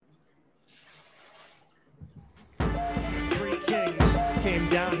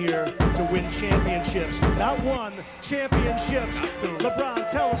championships. Not one, championships. Not two. LeBron,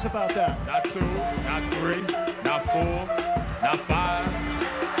 tell us about that. Not 2, not 3, not 4, not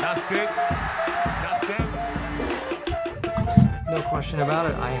 5, not 6, not 7. No question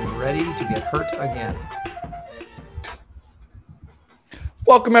about it. I am ready to get hurt again.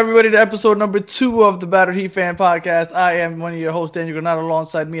 Welcome, everybody, to episode number 2 of the Battered Heat Fan Podcast. I am one of your hosts, Daniel Granado.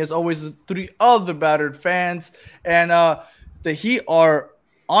 Alongside me, as always, is 3 other Battered fans. And the Heat are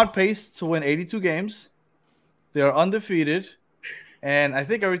on pace to win 82 games. They are undefeated. And I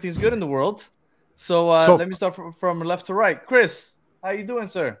think everything's good in the world. So let me start from left to right. Chris, how you doing,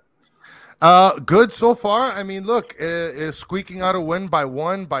 sir? Good so far. I mean, look, squeaking out a win by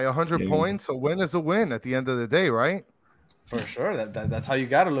 100 points. A win is a win at the end of the day, right? For sure. That's how you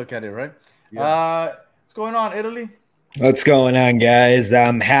got to look at it, right? Yeah. What's going on, Italy? What's going on, guys?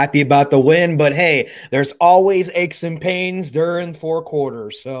 I'm happy about the win, but hey, there's always aches and pains during 4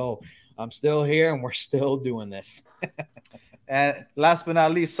 quarters. So I'm still here, and we're still doing this. And last but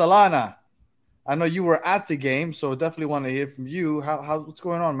not least, Solana. I know you were at the game, so definitely want to hear from you. What's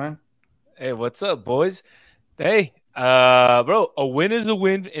going on, man? Hey, what's up, boys? Hey, bro, a win is a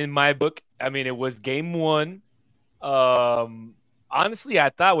win in my book. I mean, it was game 1. Honestly,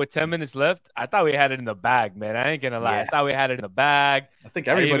 I thought with 10 minutes left, I thought we had it in the bag, man. I ain't gonna lie. Yeah. I thought we had it in the bag. I think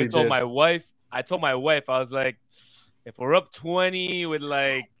everybody did. I told my wife, I was like, if we're up 20 with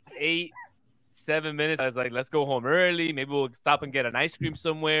like 7 minutes, I was like, let's go home early. Maybe we'll stop and get an ice cream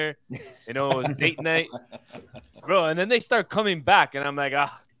somewhere. You know, it was date night. Bro, and then they start coming back, and I'm like,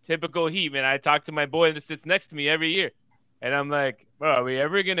 typical Heat, man. I talk to my boy that sits next to me every year. And I'm like, bro, are we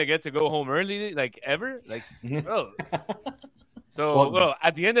ever going to get to go home early? Like, ever? Like, bro. So, bro,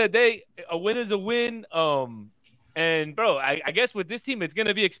 at the end of the day, a win is a win. And, bro, I guess with this team, it's going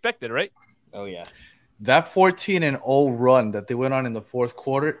to be expected, right? Oh, yeah. That 14-0 run that they went on in the fourth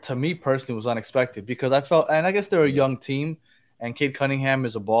quarter, to me personally, was unexpected because I felt – and I guess they're a young team, and Cade Cunningham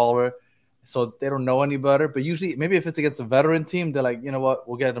is a baller, so they don't know any better. But usually, maybe if it's against a veteran team, they're like, you know what,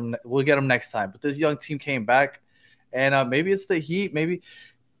 we'll get them next time. But this young team came back. And maybe it's the Heat. Maybe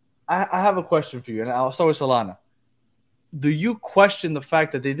I have a question for you, and I'll start with Solana. Do you question the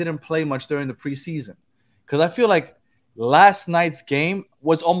fact that they didn't play much during the preseason? Because I feel like last night's game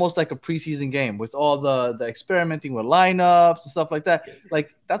was almost like a preseason game with all the experimenting with lineups and stuff like that.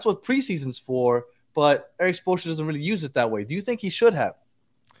 Like, that's what preseason's for, but Eric Spoelstra doesn't really use it that way. Do you think he should have?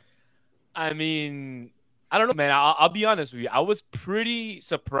 I mean, I don't know, man. I'll be honest with you. I was pretty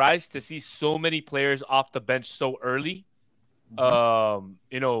surprised to see so many players off the bench so early.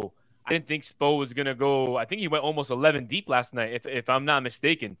 You know, I didn't think Spo was gonna go. I think he went almost 11 deep last night, if I'm not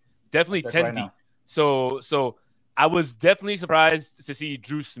mistaken. Definitely 10 right deep. Now. So I was definitely surprised to see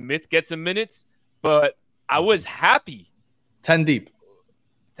Drew Smith get some minutes, but I was happy. 10 deep.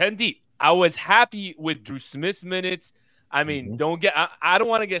 I was happy with Drew Smith's minutes. I mean, I don't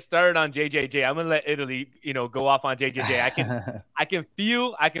want to get started on JJJ. I'm gonna let Italy, go off on JJJ. I can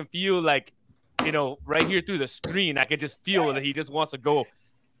feel like, right here through the screen, I can just feel that he just wants to go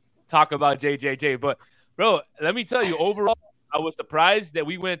talk about JJJ. But bro, let me tell you, overall, I was surprised that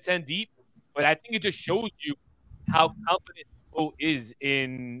we went 10 deep, but I think it just shows you how confident Spo is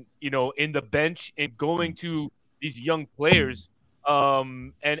in the bench and going to these young players.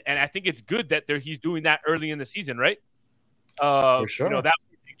 And I think it's good that he's doing that early in the season, right? For sure. That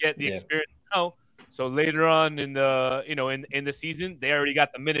way they get the experience now. So later on in the in the season, they already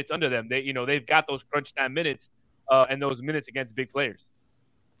got the minutes under them. They've got those crunch time minutes and those minutes against big players.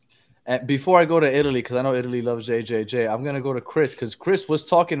 And before I go to Italy, because I know Italy loves JJJ, I'm gonna go to Chris because Chris was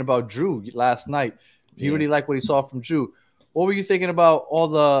talking about Drew last night. He really liked what he saw from Drew. What were you thinking about all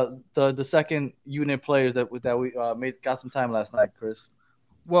the second unit players that we got some time last night, Chris?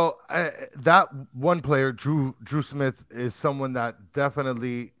 Well, that one player, Drew Smith, is someone that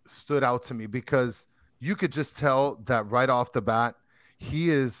definitely stood out to me because you could just tell that right off the bat,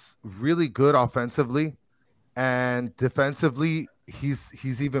 he is really good offensively, and defensively,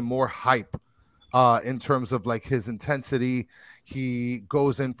 he's even more hype in terms of like his intensity. He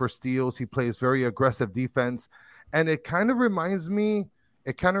goes in for steals. He plays very aggressive defense, and it kind of reminds me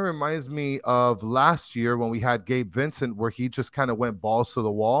of last year when we had Gabe Vincent, where he just kind of went balls to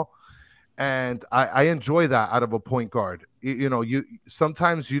the wall. And I enjoy that out of a point guard. You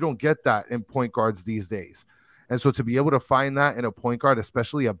sometimes you don't get that in point guards these days. And so to be able to find that in a point guard,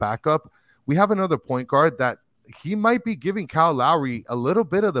 especially a backup, we have another point guard that he might be giving Kyle Lowry a little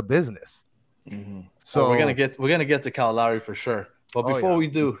bit of the business. Mm-hmm. So we're gonna get to Kyle Lowry for sure. But before we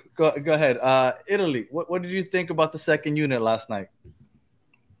do, go ahead. Italy, what did you think about the second unit last night?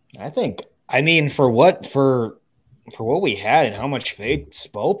 I mean, for for what we had and how much faith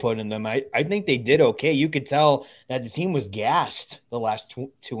Spo put in them, I think they did okay. You could tell that the team was gassed the last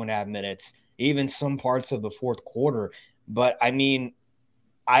 2.5 minutes, even some parts of the fourth quarter. But I mean,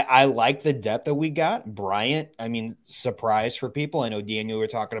 I like the depth that we got. Bryant, I mean, surprise for people. I know Daniel, we were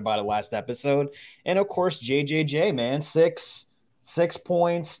talking about it last episode. And of course, JJJ, man, 6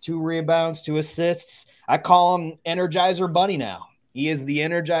 points, 2 rebounds, 2 assists. I call him Energizer Bunny now. He is the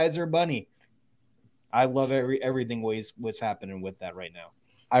Energizer Bunny. I love everything what's happening with that right now.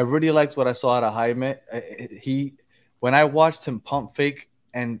 I really liked what I saw out of Jaime. When I watched him pump fake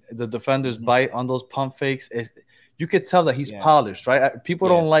and the defenders bite on those pump fakes, you could tell that he's polished, right? People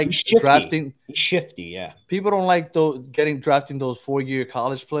don't like drafting. He's shifty, yeah. People don't like drafting those 4-year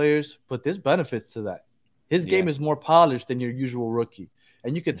college players, but there's benefits to that. His game is more polished than your usual rookie,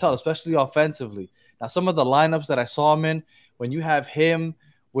 and you can tell, especially offensively. Now, some of the lineups that I saw him in, when you have him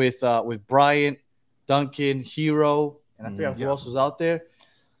with Bryant, Duncan, Hero, and I forget who else was out there.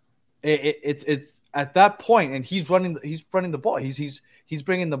 It's at that point, and he's running the ball. He's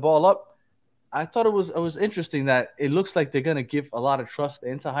bringing the ball up. I thought it was interesting that it looks like they're gonna give a lot of trust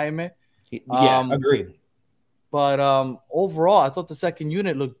into Jaime. Agreed. But overall, I thought the second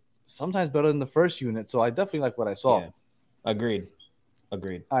unit looked sometimes better than the first unit. So I definitely like what I saw. Yeah. Agreed. All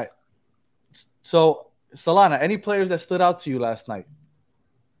right. So Solana, any players that stood out to you last night?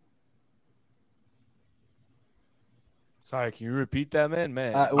 Sorry, can you repeat that, man?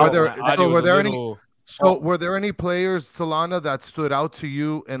 Were there any players, Solana, that stood out to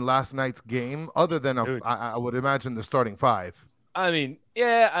you in last night's game other than I would imagine the starting 5? I mean,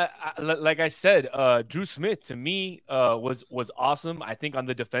 like I said, Drew Smith to me was awesome. I think on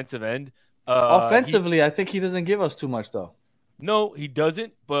the defensive end, offensively, I think he doesn't give us too much though. No, he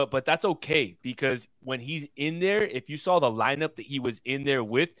doesn't, but that's okay because when he's in there, if you saw the lineup that he was in there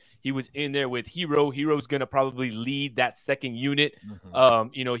with Hero. Hero's going to probably lead that second unit.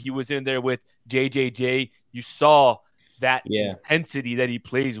 He was in there with JJJ. You saw that intensity that he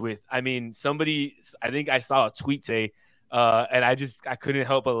plays with. I mean, I think I saw a tweet say, and I couldn't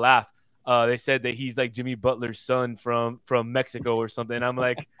help but laugh. They said that he's like Jimmy Butler's son from Mexico or something. I'm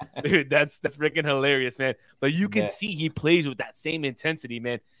like, dude, that's freaking hilarious, man. But you can see he plays with that same intensity,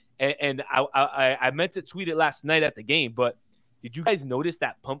 man. And I meant to tweet it last night at the game, but did you guys notice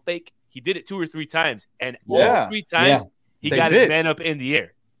that pump fake? He did it 2 or 3 times, and all 3 times he got his man up in the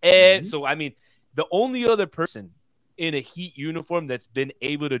air. And so, I mean, the only other person in a Heat uniform that's been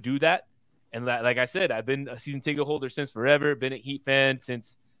able to do that, and like I said, I've been a season ticket holder since forever, been a Heat fan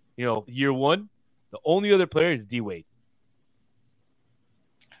since year 1. The only other player is D-Wade.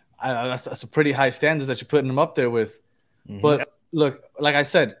 That's a pretty high standards that you're putting him up there with. But look, like I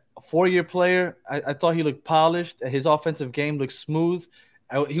said, a 4-year player, I thought he looked polished. His offensive game looked smooth.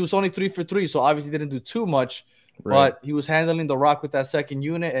 He was only 3 for 3, so obviously didn't do too much. Right. But he was handling the rock with that second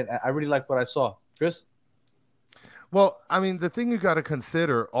unit, and I really like what I saw. Chris? Well, I mean, the thing you got to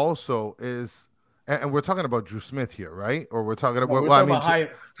consider also is, and we're talking about Drew Smith here, right? Or we're talking about Jaime. We're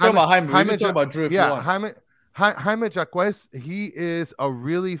talking about Drew. Jaime Jaquez, he is a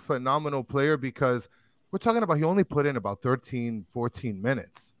really phenomenal player because we're talking about he only put in about 13, 14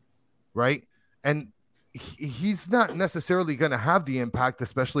 minutes, right? And he's not necessarily going to have the impact,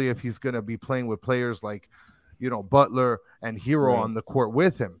 especially if he's going to be playing with players like, Butler and Hero on the court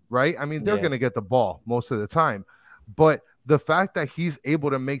with him, right? I mean, they're going to get the ball most of the time. But the fact that he's able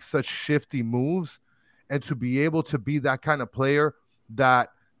to make such shifty moves and to be able to be that kind of player that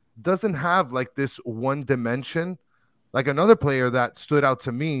doesn't have like this one dimension, like another player that stood out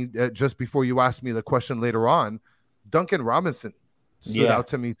to me just before you asked me the question later on, Duncan Robinson stood out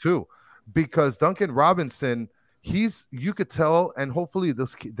to me too, because Duncan Robinson, you could tell, and hopefully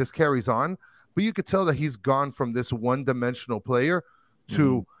this carries on, but you could tell that he's gone from this one-dimensional player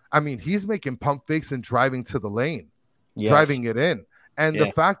to, I mean, he's making pump fakes and driving to the lane, driving it in. And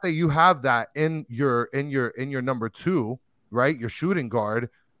the fact that you have that in your number 2, right, your shooting guard,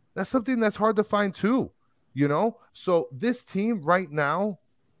 that's something that's hard to find too, So this team right now,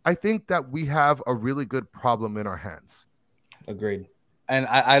 I think that we have a really good problem in our hands. Agreed. And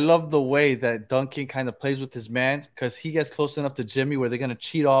I love the way that Duncan kind of plays with his man, because he gets close enough to Jimmy where they're going to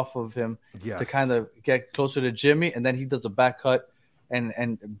cheat off of him to kind of get closer to Jimmy. And then he does a back cut.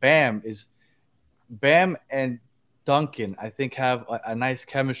 And Bam and Duncan, I think, have a nice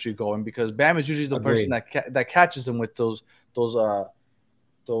chemistry going, because Bam is usually the person that catches him with those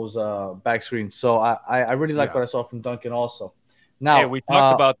back screens. So I really like what I saw from Duncan also. Now, we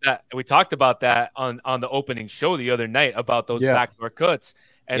talked about that. We talked about that on the opening show the other night about those backdoor cuts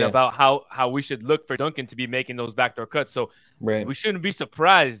and about how we should look for Duncan to be making those backdoor cuts. So we shouldn't be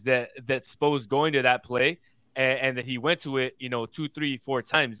surprised that Spo's going to that play. and that he went to it, 2, 3, 4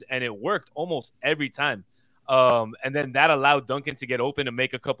 times, and it worked almost every time. And then that allowed Duncan to get open and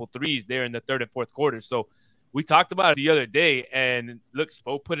make a couple threes there in the third and fourth quarter. So we talked about it the other day, and look,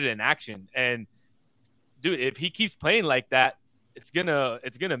 Spo put it in action. And dude, if he keeps playing like that, it's gonna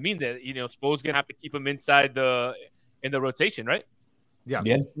mean that Spo's gonna have to keep him in the rotation, right? Yeah.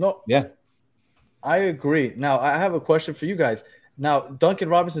 No, Yeah. I agree. Now I have a question for you guys. Now Duncan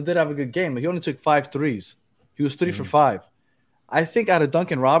Robinson did have a good game, but he only took 5 threes. He was 3 for 5. I think out of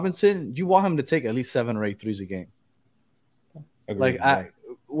Duncan Robinson, you want him to take at least 7 or 8 threes a game. Agreed.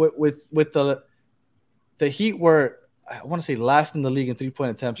 With the Heat were, I want to say, last in the league in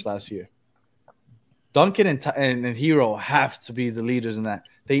 3-point attempts last year. Duncan and Hero have to be the leaders in that.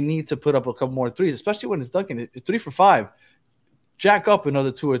 They need to put up a couple more threes, especially when it's Duncan. 3 for 5. Jack up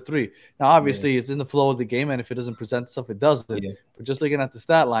another 2 or 3. Now, obviously, it's in the flow of the game, and if it doesn't present itself, it doesn't. Yeah. But just looking at the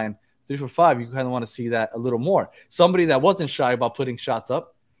stat line, 3 for 5, you kind of want to see that a little more. Somebody that wasn't shy about putting shots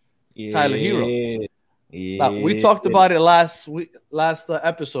up, Tyler Hero. Now, we talked about it last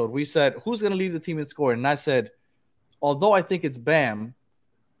episode. We said, who's going to lead the team in scoring? And I said, although I think it's Bam,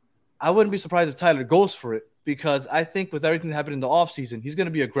 I wouldn't be surprised if Tyler goes for it, because I think with everything that happened in the offseason, he's going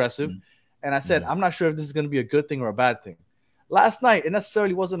to be aggressive. And I said, I'm not sure if this is going to be a good thing or a bad thing. Last night, it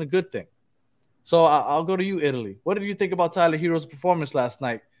necessarily wasn't a good thing. So I'll go to you, Italy. What did you think about Tyler Hero's performance last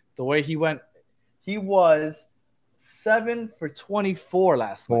night? The way he went, he was 7 for 24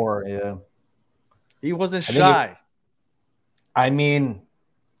 last night. Yeah. He wasn't shy. And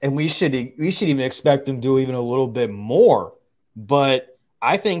we should even expect him to do even a little bit more. But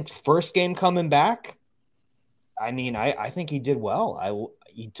I think first game coming back, I think he did well.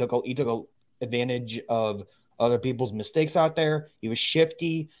 He took advantage of other people's mistakes out there. He was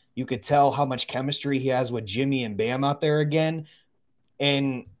shifty. You could tell how much chemistry he has with Jimmy and Bam out there again.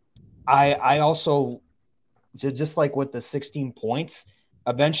 And I also, just like with the 16 points,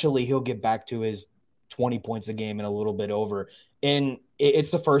 eventually he'll get back to his 20 points a game and a little bit over. And it's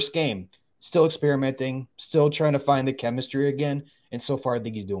the first game. Still experimenting, still trying to find the chemistry again. And so far, I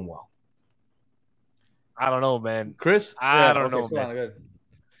think he's doing well. I don't know, man. Chris? I don't know, man.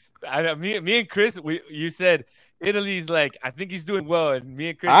 Me and Chris, you said Italy's like, I think he's doing well, and me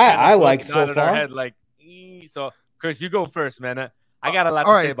and Chris, I like so far. Our head, like, so Chris, you go first, man. I got a lot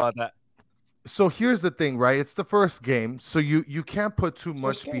to say about that. So here's the thing, right? It's the first game, so you can't put too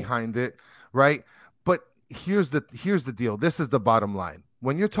much behind it, right? But here's the deal. This is the bottom line.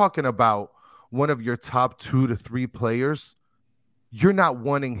 When you're talking about one of your top 2 to 3 players, you're not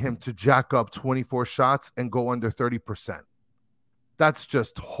wanting him to jack up 24 shots and go under 30%. That's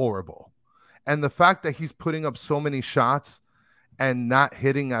just horrible. And the fact that he's putting up so many shots and not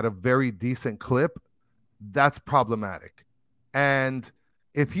hitting at a very decent clip, that's problematic. And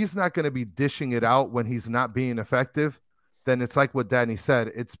if he's not going to be dishing it out when he's not being effective, then it's like what Danny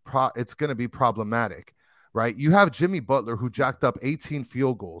said, it's going to be problematic, right? You have Jimmy Butler, who jacked up 18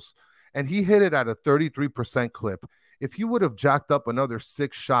 field goals, and he hit it at a 33% clip. If he would have jacked up another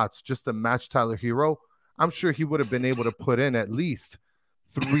 6 shots just to match Tyler Hero, I'm sure he would have been able to put in at least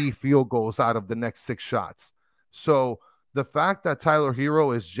 3 field goals out of the next 6 shots. So the fact that Tyler Hero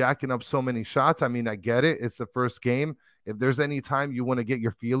is jacking up so many shots, I get it. It's the first game. If there's any time you want to get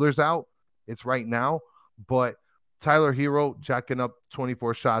your feelers out, it's right now. But Tyler Hero jacking up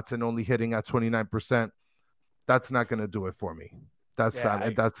 24 shots and only hitting at 29%, that's not going to do it for me. That's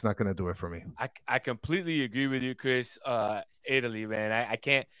not going to do it for me. I completely agree with you, Chris. Italy, man. I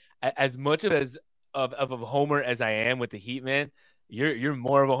can't, as much of a homer as I am with the Heat, man, you're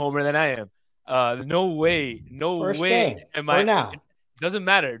more of a homer than I am. No way. First game. Now. It doesn't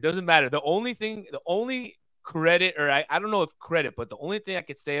matter. The only credit, or I don't know if credit, but the only thing I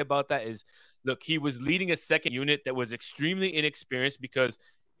could say about that is, look, he was leading a second unit that was extremely inexperienced, because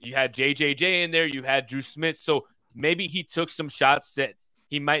you had JJJ in there, you had Drew Smith. So maybe he took some shots that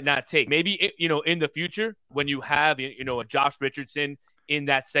he might not take. Maybe, in the future, when you have, a Josh Richardson in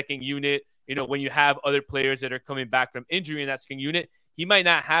that second unit, when you have other players that are coming back from injury in that second unit, he might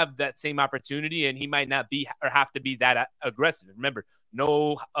not have that same opportunity, and he might not be or have to be that aggressive. Remember,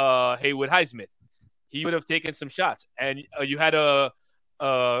 no Haywood Highsmith. He would have taken some shots. And you had a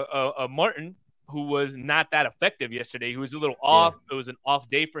Martin who was not that effective yesterday. He was a little off. It was an off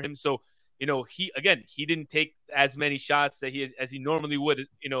day for him. So, he didn't take as many shots that as he normally would,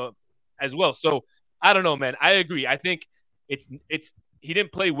 as well. So I don't know, man. I agree. I think he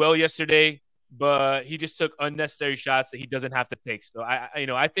didn't play well yesterday, but he just took unnecessary shots that he doesn't have to take. So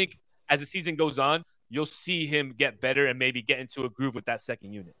I think as the season goes on, you'll see him get better and maybe get into a groove with that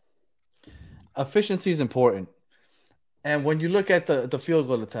second unit. Efficiency is important. And when you look at the field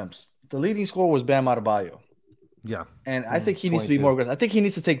goal attempts, the leading scorer was Bam Adebayo. Yeah. And I think he needs to be 22. more aggressive. I think he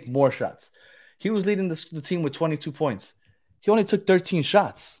needs to take more shots. He was leading the team with 22 points. He only took 13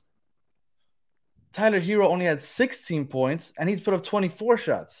 shots. Tyler Hero only had 16 points, and he's put up 24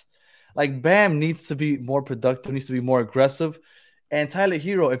 shots. Like, Bam needs to be more productive, needs to be more aggressive. And Tyler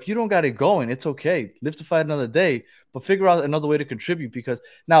Hero, if you don't got it going, it's okay. Live to fight another day, but figure out another way to contribute. Because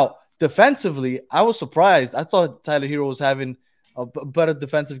now, defensively, I was surprised. I thought Tyler Hero was having a better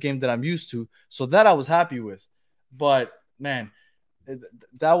defensive game than I'm used to. So that I was happy with. But, man,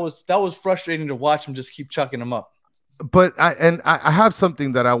 that was frustrating to watch him just keep chucking him up. But I have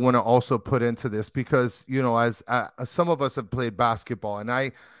something that I want to also put into this because, you know, as some of us have played basketball,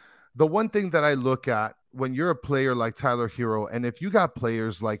 and the one thing that I look at when you're a player like Tyler Hero, and if you got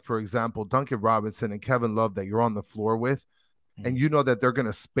players like, for example, Duncan Robinson and Kevin Love that you're on the floor with, and you know that they're going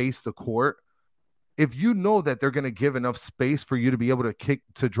to space the court, if you know that they're going to give enough space for you to be able to kick,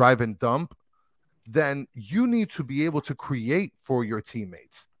 to drive and dump, then you need to be able to create for your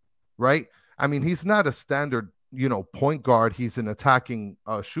teammates, right? I mean, he's not a standard, you know, point guard. He's an attacking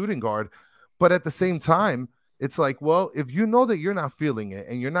shooting guard. But at the same time, it's like, well, if you know that you're not feeling it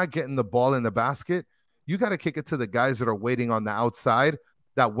and you're not getting the ball in the basket, you got to kick it to the guys that are waiting on the outside,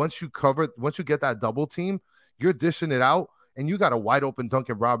 that once you get that double team, you're dishing it out and you got a wide open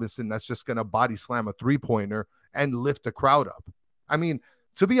Duncan Robinson that's just going to body slam a 3-pointer and lift the crowd up. I mean,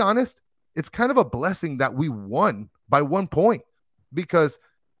 to be honest, it's kind of a blessing that we won by 1 point, because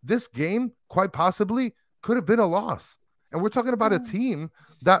this game quite possibly could have been a loss. And we're talking about a team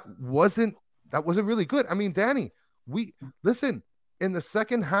that wasn't really good. I mean, Danny, listen, in the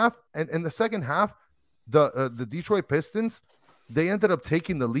second half, the Detroit Pistons, they ended up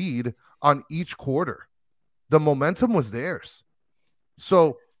taking the lead on each quarter. The momentum was theirs.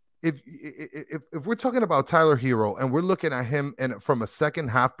 So if we're talking about Tyler Hero and we're looking at him and from a second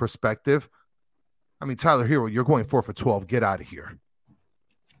half perspective, I mean, Tyler Hero, you're going 4 for 12. Get out of here.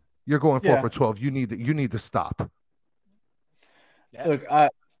 You're going 4 for 12. You need to stop. Yeah. Look, a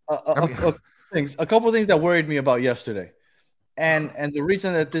couple of things that worried me about yesterday, and the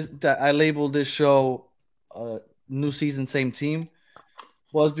reason that I labeled this show "New Season, Same Team"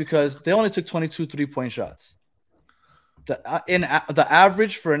 was because they only took 22 3-point shots. The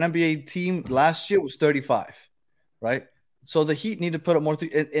average for an NBA team last year was 35, right? So the Heat need to put up more.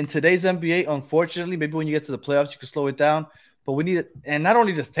 In today's NBA, unfortunately, maybe when you get to the playoffs, you can slow it down. But we need it, and not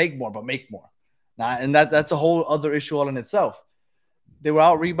only just take more, but make more. And that's a whole other issue all in itself. They were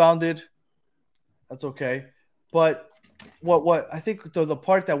out rebounded. That's okay. But what I think the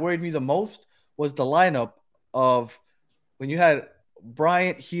part that worried me the most was the lineup of when you had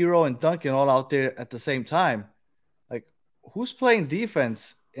Bryant, Hero, and Duncan all out there at the same time. Like, who's playing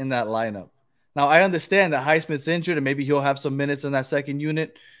defense in that lineup? Now, I understand that Highsmith's injured and maybe he'll have some minutes in that second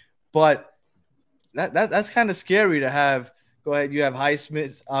unit, but that's kind of scary to have. Go ahead, you have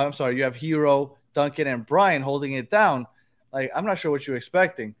Highsmith. You have Hero, Duncan, and Bryant holding it down. Like, I'm not sure what you're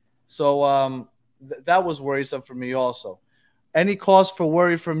expecting. So that was worrisome for me also. Any cause for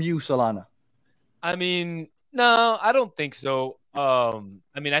worry from you, Solana? I mean, no, I don't think so. I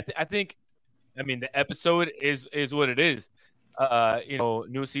mean, I think the episode is what it is.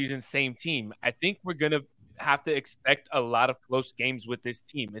 New season, same team. I think we're going to have to expect a lot of close games with this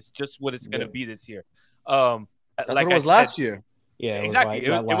team. It's just what it's going to be this year. That's like what it was last year. Yeah, exactly.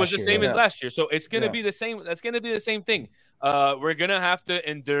 It was the same as last year. So it's going to Yeah. be the same. That's going to be the same thing. We're going to have to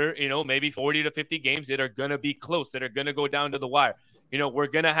endure, maybe 40 to 50 games that are going to be close, that are going to go down to the wire. We're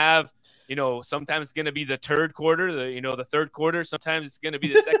going to have, sometimes it's going to be the third quarter, the third quarter. Sometimes it's going to be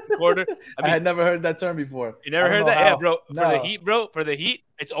the second quarter. I had never heard that term before. You never heard that? How. Yeah, bro. No. For the Heat,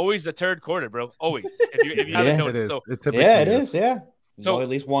 it's always the third quarter, bro. Always. If you haven't Yeah, noticed. It is. So, It typically Yeah, it is. Yeah. So- So at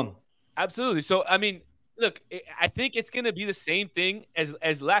least one. absolutely. So, I mean, look, I think it's going to be the same thing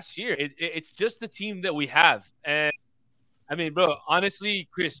as last year. It's just the team that we have. And, I mean, bro, honestly,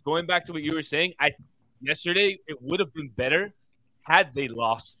 Chris, going back to what you were saying, yesterday it would have been better had they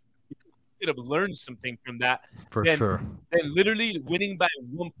lost. We could have learned something from that. For Then- sure. And literally winning by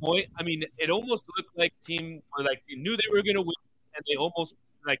 1 point. I mean, it almost looked like a team were like they knew they were going to win, and they almost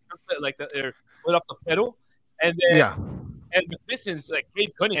they're put off the pedal. And then Yeah. and the Pistons, like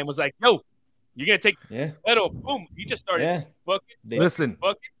Cade Cunningham was like, "Yo, you're gonna take Yeah. the pedal." Boom! He just started Yeah. buckets. Listen,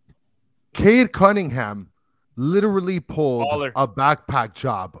 buckets. Cade Cunningham literally pulled Baller. a backpack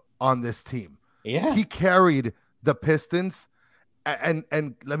job on this team. Yeah. He carried the Pistons, and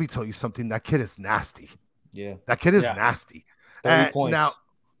let me tell you something. That kid is nasty. Yeah. That kid is Yeah. nasty. 30 points.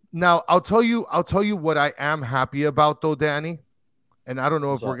 Now I'll tell you what I am happy about though, Danny. And I don't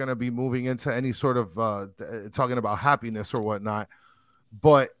know if we're gonna be moving into any sort of talking about happiness or whatnot,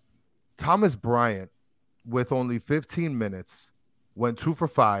 but Thomas Bryant with only 15 minutes, went 2 for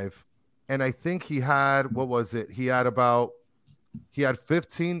 5, and I think he had, what was it? He had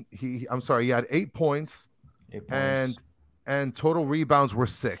 15. He had 8 points, and total rebounds were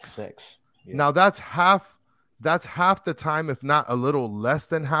 6. Yeah. Now that's half the time, if not a little less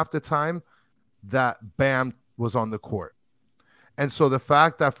than half the time, that Bam was on the court. And so the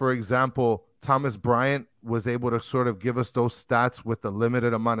fact that, for example, Thomas Bryant was able to sort of give us those stats with the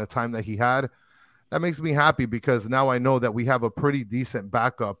limited amount of time that he had, that makes me happy, because now I know that we have a pretty decent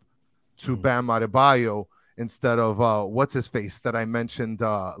backup to Bam Adebayo instead of what's his face that I mentioned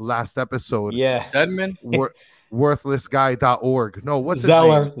last episode. Yeah. Deadman. Worthlessguy.org. No, what's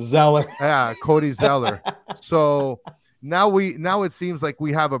Zeller. his name? Yeah, Cody Zeller. So now it seems like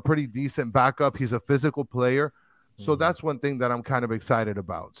we have a pretty decent backup. He's a physical player. So that's one thing that I'm kind of excited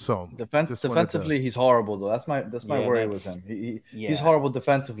about. So defensively, he's horrible though. That's my worry with him. He's horrible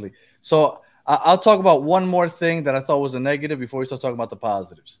defensively. So I'll talk about one more thing that I thought was a negative before we start talking about the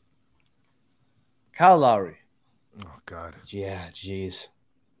positives. Kyle Lowry. Oh God. Yeah, jeez.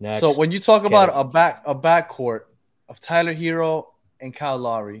 Next. So when you talk about a backcourt of Tyler Hero and Kyle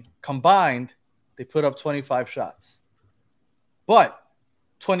Lowry combined, they put up 25 shots, but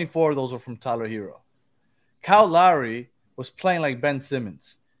 24 of those were from Tyler Hero. Kyle Lowry was playing like Ben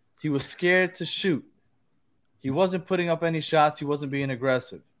Simmons. He was scared to shoot. He wasn't putting up any shots. He wasn't being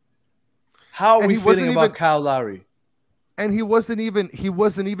aggressive. How are we feeling about Kyle Lowry? And he wasn't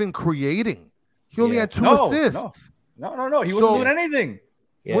even creating. He only had 2 assists. No. He wasn't doing anything.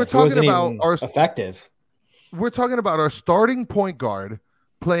 Yeah, we're talking about our effective. We're talking about our starting point guard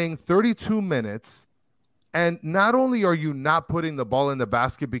playing 32 minutes, and not only are you not putting the ball in the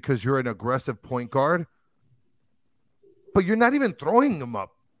basket because you're an aggressive point guard, but you're not even throwing them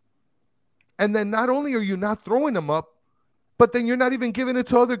up. And then not only are you not throwing them up, but then you're not even giving it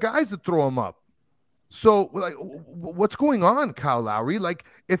to other guys to throw them up. So, like, what's going on, Kyle Lowry? Like,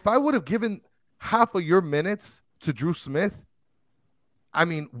 if I would have given half of your minutes to Drew Smith, I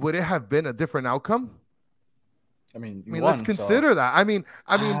mean, would it have been a different outcome? I mean, let's consider that. I mean,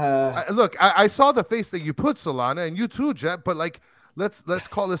 look, I saw the face that you put, Solana, and you too, Jet. But like, let's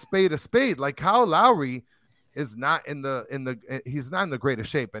call a spade a spade. Like, Kyle Lowry is not he's not in the greatest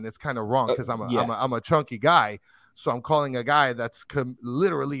shape, and it's kind of wrong because I'm a chunky guy, so I'm calling a guy that's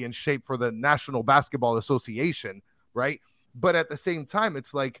literally in shape for the National Basketball Association, right? But at the same time,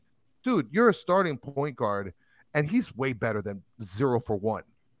 it's like, dude, you're a starting point guard, and he's way better than 0 for 1.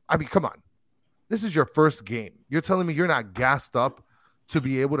 I mean, come on. This is your first game. You're telling me you're not gassed up to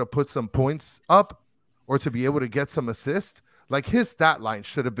be able to put some points up or to be able to get some assists? Like, his stat line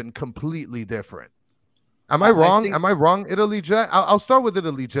should have been completely different. Am I wrong? Am I wrong, Italy Jet? I'll start with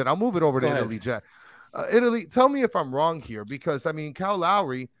Italy Jet. I'll move it over to Italy Jet. Italy, tell me if I'm wrong here, because, I mean, Kyle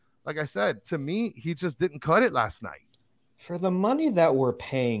Lowry, like I said, to me, he just didn't cut it last night. For the money that we're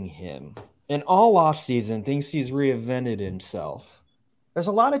paying him, and all offseason thinks he's reinvented himself, there's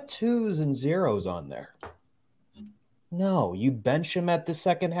a lot of 2s and 0s on there. No, you bench him at the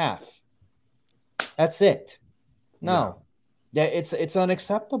second half. That's it. No, it's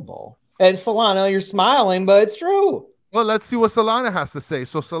unacceptable. And Solana, you're smiling, but it's true. Well, let's see what Solana has to say.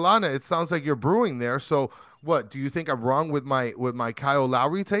 So, Solana, it sounds like you're brewing there. So, what do you think I'm wrong with my Kyle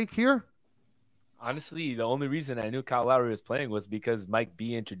Lowry take here? Honestly, the only reason I knew Kyle Lowry was playing was because Mike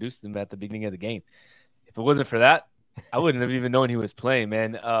B introduced him at the beginning of the game. If it wasn't for that, I wouldn't have even known he was playing,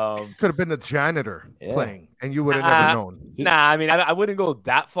 man. Could have been the janitor playing, and you would have never known. I mean, I wouldn't go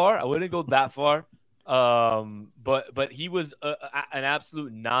that far. But he was an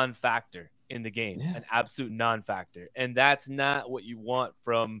absolute non-factor in the game, an absolute non-factor, and that's not what you want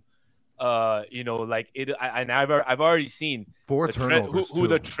from, like it. I've already seen 4 turnovers. Who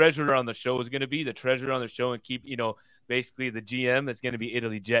the treasurer on the show is going to be. The treasurer on the show and keep, basically the GM that's going to be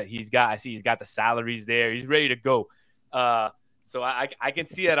Italy Jet. He's got the salaries there. He's ready to go. So I can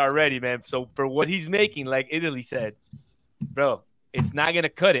see that already, man. So for what he's making, like Italy said, bro, it's not gonna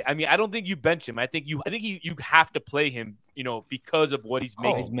cut it. I mean, I don't think you bench him. I think you have to play him, because of what he's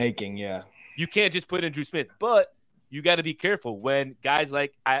making. He's making, yeah. You can't just put in Drew Smith, but you got to be careful when guys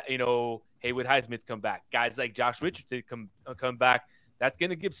like Haywood Highsmith come back, guys like Josh Richardson come back. That's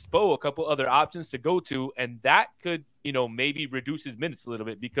gonna give Spo a couple other options to go to, and that could maybe reduce his minutes a little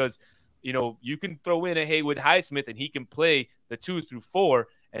bit because you can throw in a Haywood Highsmith and he can play the 2 through 4,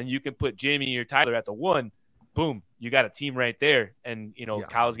 and you can put Jamie or Tyler at the 1. Boom, you got a team right there, and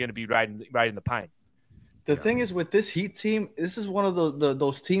Kyle's going to be riding the pine. The thing is, with this Heat team, this is one of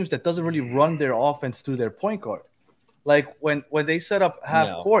those teams that doesn't really run their offense through their point guard. Like when they set up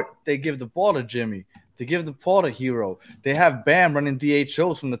half court, they give the ball to Jimmy, they give the ball to Hero. They have Bam running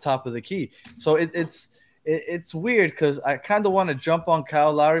DHOs from the top of the key. So it's it's weird because I kind of want to jump on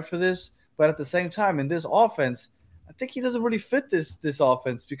Kyle Lowry for this, but at the same time, in this offense, I think he doesn't really fit this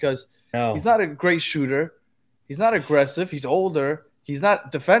offense because he's not a great shooter. He's not aggressive. He's older. He's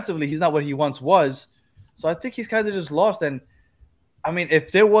not defensively. He's not what he once was. So I think he's kind of just lost. And I mean,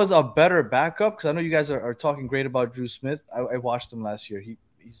 if there was a better backup, because I know you guys are talking great about Drew Smith. I watched him last year.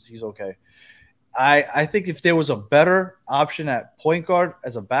 He's okay. I think if there was a better option at point guard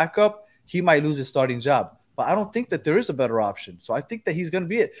as a backup, he might lose his starting job. But I don't think that there is a better option. So I think that he's going to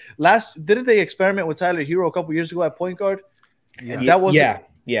be it. Didn't they experiment with Tyler Hero a couple years ago at point guard? Yeah. And that was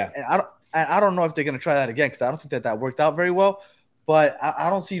yeah. And I don't know if they're going to try that again because I don't think that worked out very well. But I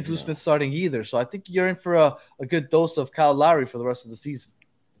don't see Drew Smith starting either. So I think you're in for a good dose of Kyle Lowry for the rest of the season.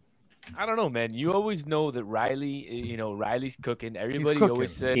 I don't know, man. You always know that Riley's cooking. Everybody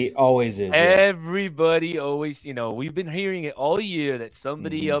always says he always is. Everybody always, we've been hearing it all year that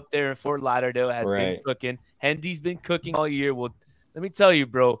somebody up there in Fort Lauderdale has been cooking. Hendy's been cooking all year. Well, let me tell you,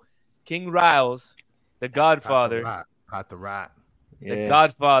 bro, King Riles, the Godfather, the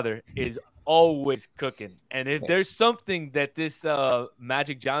Godfather is always cooking. And if there's something that this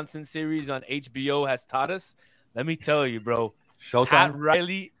Magic Johnson series on HBO has taught us, let me tell you, bro. Showtime. Pat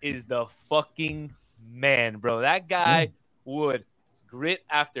Riley is the fucking man, bro. That guy would grit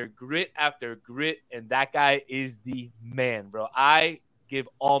after grit after grit, and that guy is the man, bro. I give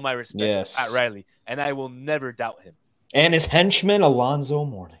all my respect to Pat Riley, and I will never doubt him. And his henchman, Alfonso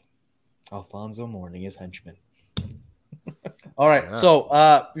Mourning, his henchman. All right,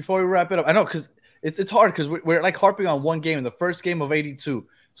 so before we wrap it up, I know because it's hard because we're like harping on one game in the first game of 82,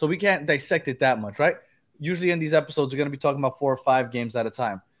 so we can't dissect it that much, right? Usually in these episodes, we're going to be talking about 4 or 5 games at a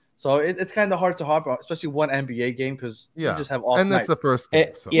time. So it's kind of hard to harp on, especially one NBA game because you just have off and that's nights. the first game.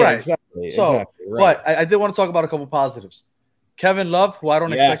 Right. Exactly. So, exactly, right. But I did want to talk about a couple positives. Kevin Love, who I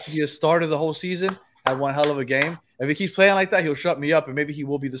don't expect to be a starter the whole season, had one hell of a game. If he keeps playing like that, he'll shut me up, and maybe he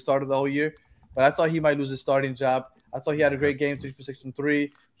will be the starter the whole year. But I thought he might lose his starting job. I thought he had a great game, 3 for 6 from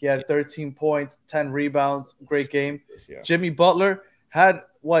 3. He had 13 points, 10 rebounds, great game. Yeah. Jimmy Butler had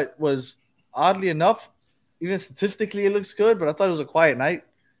what was, oddly enough, even statistically, it looks good, but I thought it was a quiet night.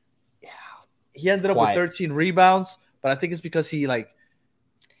 Yeah. He ended up with 13 rebounds, but I think it's because he like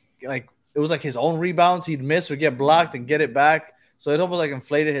it was like his own rebounds. He'd miss or get blocked and get it back. So it almost like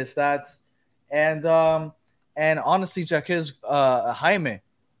inflated his stats. And honestly, Jacques Jaime,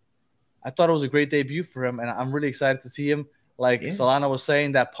 I thought it was a great debut for him, and I'm really excited to see him. Like Solana was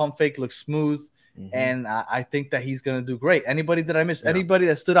saying, that pump fake looks smooth, and I think that he's going to do great. Anybody that I missed? Anybody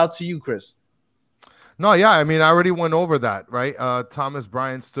that stood out to you, Chris? No, yeah. I mean, I already went over that, right? Thomas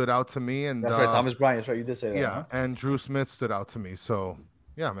Bryant stood out to me. And that's right, Thomas Bryant. That's right. You did say that. Yeah, huh? And Drew Smith stood out to me. So,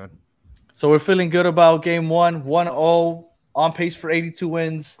 yeah, man. So we're feeling good about game 1, 1-0, on pace for 82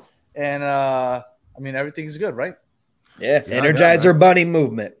 wins. And, I mean, everything's good, right? Yeah, Energizer Bunny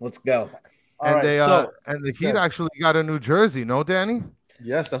movement. Let's go. And the Heat actually got a new jersey, no, Danny?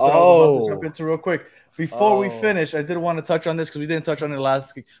 Yes, that's what I was about to jump into real quick. Before we finish, I did want to touch on this because we didn't touch on it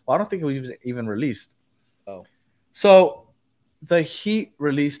last week. Well, I don't think it was even released. Oh. So the Heat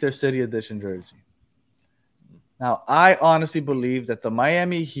released their City Edition jersey. Now, I honestly believe that the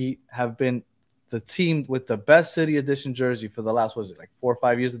Miami Heat have been the team with the best City Edition jersey for the last, 4 or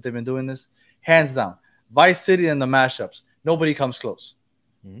 5 years that they've been doing this? Hands down. Vice City and the mashups. Nobody comes close.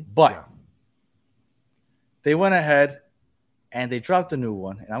 But they went ahead and they dropped a new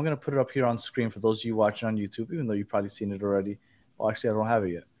one. And I'm going to put it up here on screen for those of you watching on YouTube, even though you've probably seen it already. Well, actually, I don't have it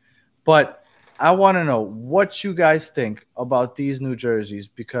yet. But I want to know what you guys think about these new jerseys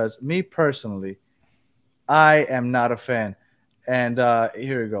because me personally, I am not a fan. And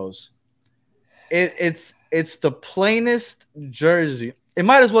here it goes. It's the plainest jersey. It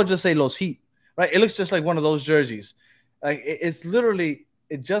might as well just say Los Heat, right? It looks just like one of those jerseys. Like it's literally,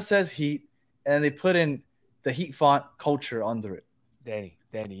 it just says Heat, and they put in the Heat font culture under it. Danny,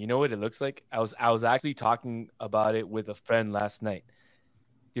 you know what it looks like? I was actually talking about it with a friend last night.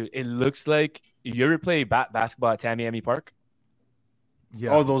 Dude, it looks like you ever play basketball at Tamiami Park?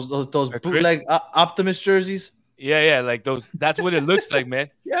 Yeah. Oh, those bootleg Optimus jerseys. Yeah, like those. That's what it looks like, man.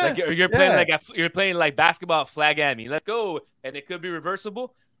 Yeah, like you're playing like basketball at Flagami. Let's go, and it could be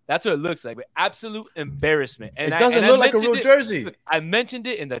reversible. That's what it looks like. But absolute embarrassment. And it doesn't look like a real jersey. Look, I mentioned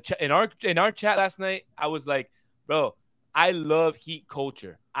it in the in our chat last night. I was like, bro, I love Heat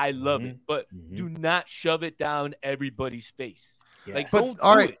culture. I love it, but do not shove it down everybody's face. Yes. Like, But don't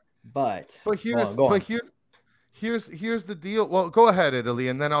all do right, it. but here's the deal. Well, go ahead, Italy,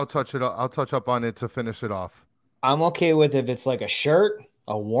 and then I'll touch up on it to finish it off. I'm okay with if it's like a shirt,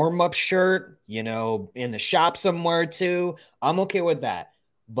 a warm-up shirt, in the shop somewhere too. I'm okay with that.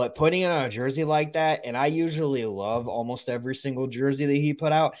 But putting it on a jersey like that, and I usually love almost every single jersey that he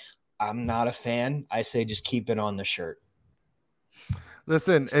put out, I'm not a fan. I say just keep it on the shirt.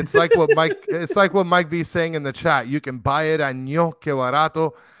 Listen, it's like what Mike B saying in the chat. You can buy it at Ño Que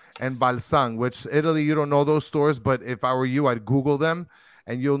Barato and Balsang, which Italy, you don't know those stores, but if I were you, I'd Google them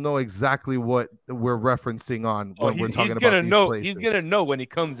and you'll know exactly what we're referencing on when we're talking about these places. He's gonna know when he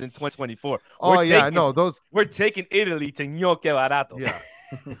comes in 2024. We're taking Italy to Ño Que Barato. Yeah.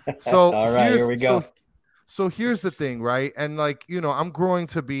 So all right, here we go. So here's the thing, right? And like, I'm growing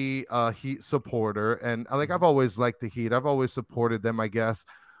to be a Heat supporter, and like I've always liked the Heat. I've always supported them, I guess.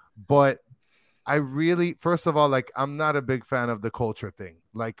 But I really, first of all, like I'm not a big fan of the culture thing.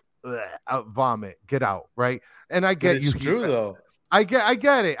 Like, vomit, get out, right? And I get it's true though. I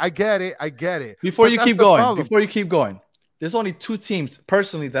get it. Before you keep going, there's only 2 teams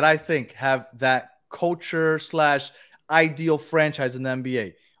personally that I think have that culture / ideal franchise in the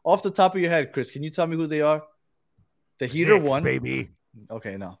NBA. Off the top of your head, Chris, can you tell me who they are? The Heat are one, baby.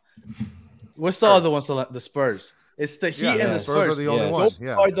 Okay, no. What's the other one? So the Spurs. It's the Heat and the Spurs. Are the only ones.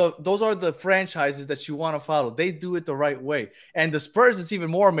 Those are the franchises that you want to follow. They do it the right way. And the Spurs is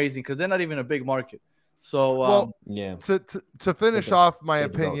even more amazing because they're not even a big market. So to finish off my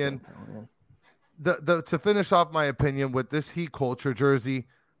opinion, to finish off my opinion with this Heat culture jersey,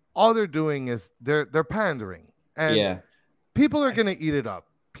 all they're doing is they're pandering, and people are gonna eat it up.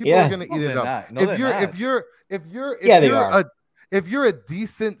 People are gonna eat it up. If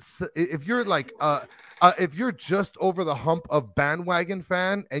you're just over the hump of bandwagon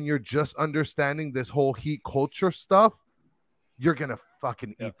fan and you're just understanding this whole Heat culture stuff, you're gonna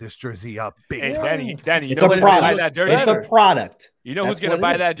fucking eat this jersey up big. Hey, time. Danny, it's a product. It's a product. You know who's gonna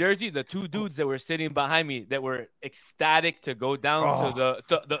buy that jersey? The 2 dudes that were sitting behind me that were ecstatic to go down to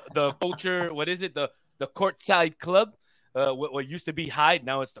the culture. What is it? The courtside club. What used to be Hyde,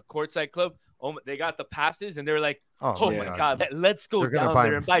 now it's the courtside club. Oh, they got the passes, and they're like, "Oh my God, let's go down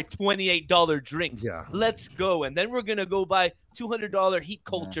there and buy $28 drinks. Yeah, let's go, and then we're gonna go buy $200 Heat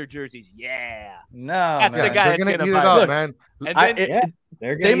culture jerseys. Yeah, no, that's the guy they're that's gonna eat buy it up, Look, man. And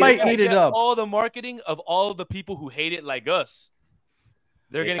then they might eat it up. All the marketing of all the people who hate it like us.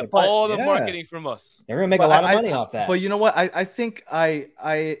 They're getting all the marketing from us. They're gonna make a lot of money off that. But you know what? I think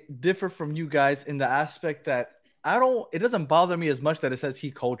I differ from you guys in the aspect that it doesn't bother me as much that it says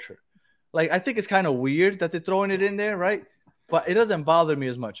Heat culture. Like, I think it's kind of weird that they're throwing it in there, right? But it doesn't bother me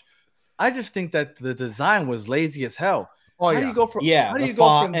as much. I just think that the design was lazy as hell. How do you go from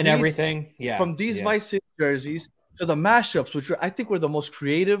everything? Yeah, from these Vice City jerseys to the mashups, which I think were the most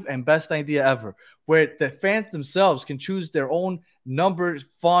creative and best idea ever, where the fans themselves can choose their own numbers,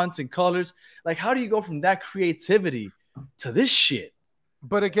 fonts, and colors. Like, how do you go from that creativity to this shit?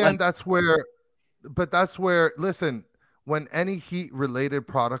 But again, that's where, listen, when any Heat related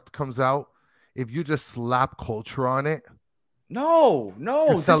product comes out, if you just slap culture on it,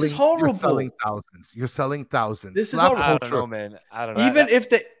 this is horrible. You're selling thousands. This slap is horrible. I don't know, man. I don't know.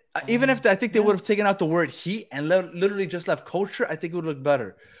 Even if I think they would have taken out the word Heat and literally just left culture, I think it would look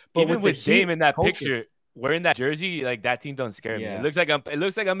better. But even with Dame in that culture, picture, wearing that jersey, like that team don't scare me. It looks like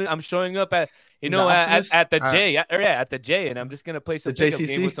I'm showing up at at the J, and I'm just gonna play some pickup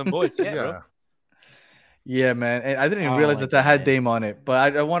game with some boys. Bro. Yeah, man. And I didn't even realize that had Dame on it,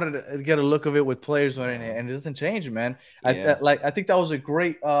 but I wanted to get a look of it with players wearing it, and it doesn't change, man. I think that was a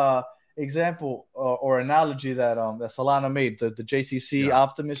great example or analogy that Solana made, the JCC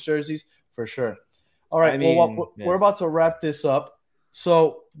Optimus jerseys for sure. All right, we're about to wrap this up.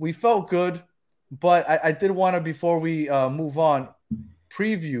 So we felt good, but I did want to, before we move on,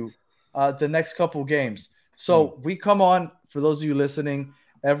 preview the next couple games. So we come on, for those of you listening,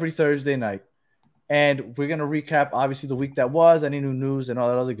 every Thursday night. And we're going to recap, obviously, the week that was, any new news, and all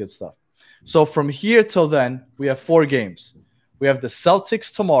that other good stuff. So from here till then, we have 4 games. We have the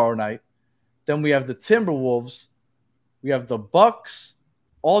Celtics tomorrow night. Then we have the Timberwolves. We have the Bucks.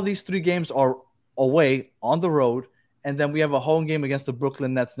 All these 3 games are away on the road. And then we have a home game against the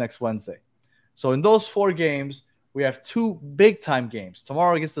Brooklyn Nets next Wednesday. So in those 4 games, we have 2 big-time games.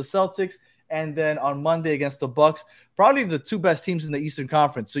 Tomorrow against the Celtics, and then on Monday against the Bucks. Probably the 2 best teams in the Eastern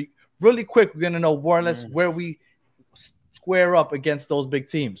Conference. So really quick, we're going to know more or less where we square up against those big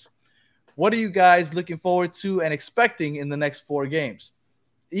teams. What are you guys looking forward to and expecting in the next 4 games?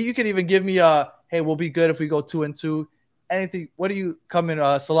 You can even give me hey, we'll be good if we go 2-2. Anything. What do you come in,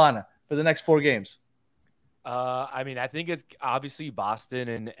 Solana, for the next 4 games? I think it's obviously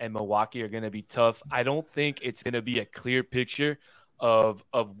Boston and Milwaukee are going to be tough. I don't think it's going to be a clear picture of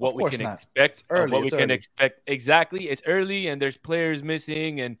what we can expect. Exactly. It's early and there's players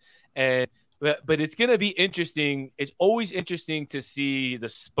missing and But it's gonna be interesting. It's always interesting to see the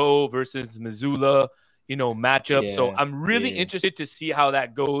Spo versus Missoula, matchup. Yeah, So I'm really interested to see how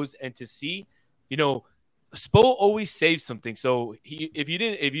that goes and to see, Spo always saves something. So if you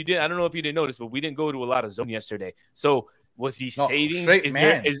didn't, I don't know if you didn't notice, but we didn't go to a lot of zone yesterday. So was he saving?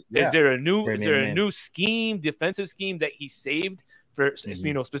 Is there a new scheme, defensive scheme that he saved for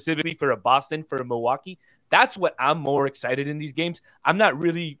specifically for Boston, for Milwaukee? That's what I'm more excited in these games. I'm not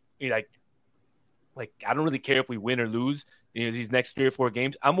really like I don't really care if we win or lose these next 3 or 4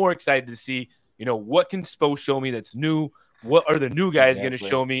 games. I'm more excited to see what can Spo show me that's new. What are the new guys going to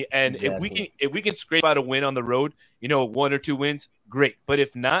show me? And if we can scrape out a win on the road, 1 or 2 wins, great. But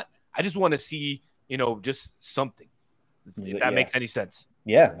if not, I just want to see just something. If that makes any sense.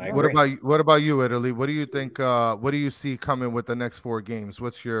 Yeah. What about you, Italy? What do you think? What do you see coming with the next 4 games?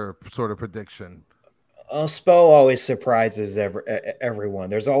 What's your sort of prediction? Spo always surprises everyone.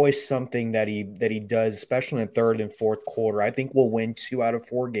 There's always something that he does, especially in third and fourth quarter. I think we'll win 2 out of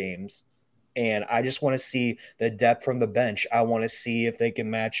 4 games. And I just want to see the depth from the bench. I want to see if they can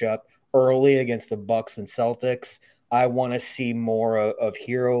match up early against the Bucks and Celtics. I want to see more of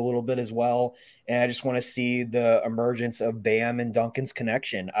Hero a little bit as well. And I just want to see the emergence of Bam and Duncan's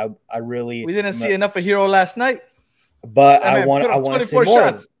connection. We didn't see enough of Hero last night. But I want to see more.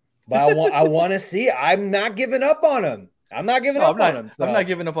 Shots. But I want to see. I'm not giving up on him. I'm not giving up on him. So. I'm not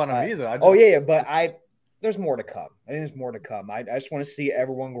giving up on him either. But there's more to come. I think there's more to come. I just want to see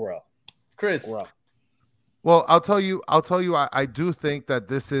everyone grow. Chris. Well, I'll tell you, I do think that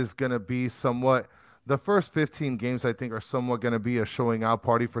this is going to be somewhat – the first 15 games, I think, are somewhat going to be a showing out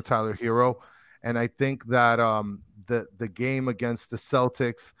party for Tyler Hero. And I think that the game against the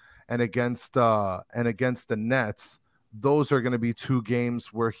Celtics and against the Nets, those are going to be 2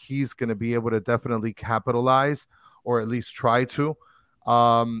 games where he's going to be able to definitely capitalize or at least try to.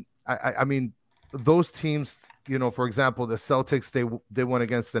 I mean, those teams – for example, the Celtics, they went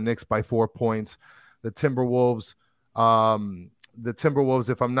against the Knicks by 4 points. The Timberwolves,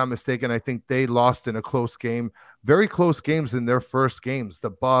 if I'm not mistaken, I think they lost in a close game. Very close games in their first games.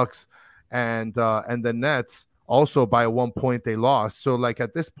 The Bucks and the Nets also by 1 point they lost. So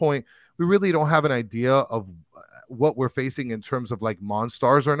at this point, we really don't have an idea of what we're facing in terms of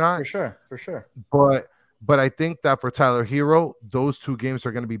Monstars or not. For sure. But I think that for Tyler Hero, those 2 games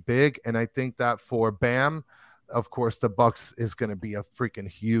are going to be big, and I think that for Bam, of course, the Bucks is going to be a freaking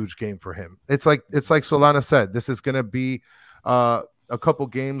huge game for him. It's like Solana said, this is going to be a couple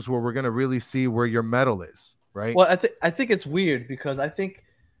games where we're going to really see where your medal is, right? Well, I think it's weird because I think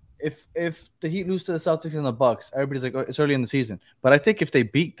if the Heat lose to the Celtics and the Bucks, everybody's like, oh, it's early in the season. But I think if they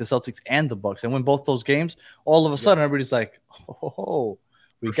beat the Celtics and the Bucks and win both those games, all of a sudden everybody's like, oh,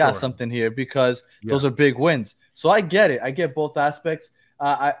 we got something here because those are big wins. So I get it. I get both aspects.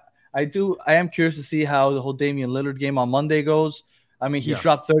 I am curious to see how the whole Damian Lillard game on Monday goes. I mean, he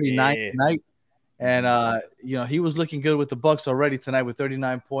dropped 39 tonight, and he was looking good with the Bucks already tonight with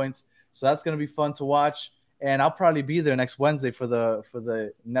 39 points. So that's going to be fun to watch. And I'll probably be there next Wednesday for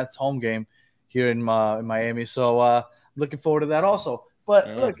the Nets home game here in Miami. So looking forward to that also. But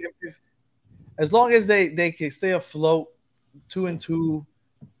look, if as long as they can stay afloat, 2-2,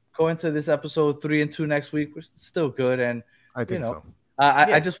 go into this episode 3-2 next week, we're still good. And I think so.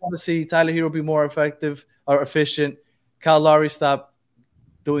 I just want to see Tyler Hero be more effective or efficient. Kyle Lowry stop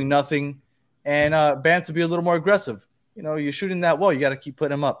doing nothing, and Bam to be a little more aggressive. You're shooting that well. You got to keep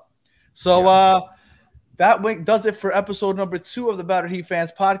putting him up. So that does it for episode number 2 of the Battered Heat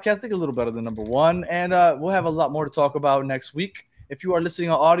Fans podcast. I think a little better than number 1, and we'll have a lot more to talk about next week. If you are listening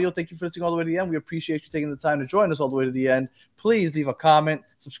on audio, thank you for listening all the way to the end. We appreciate you taking the time to join us all the way to the end. Please leave a comment,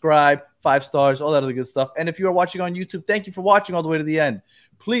 subscribe, 5 stars, all that other good stuff. And if you are watching on YouTube, thank you for watching all the way to the end.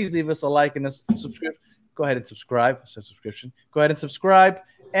 Please leave us a like and a subscription. Go ahead and subscribe. I said subscription. Go ahead and subscribe.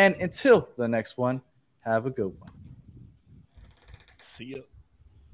 And until the next one, have a good one. See you.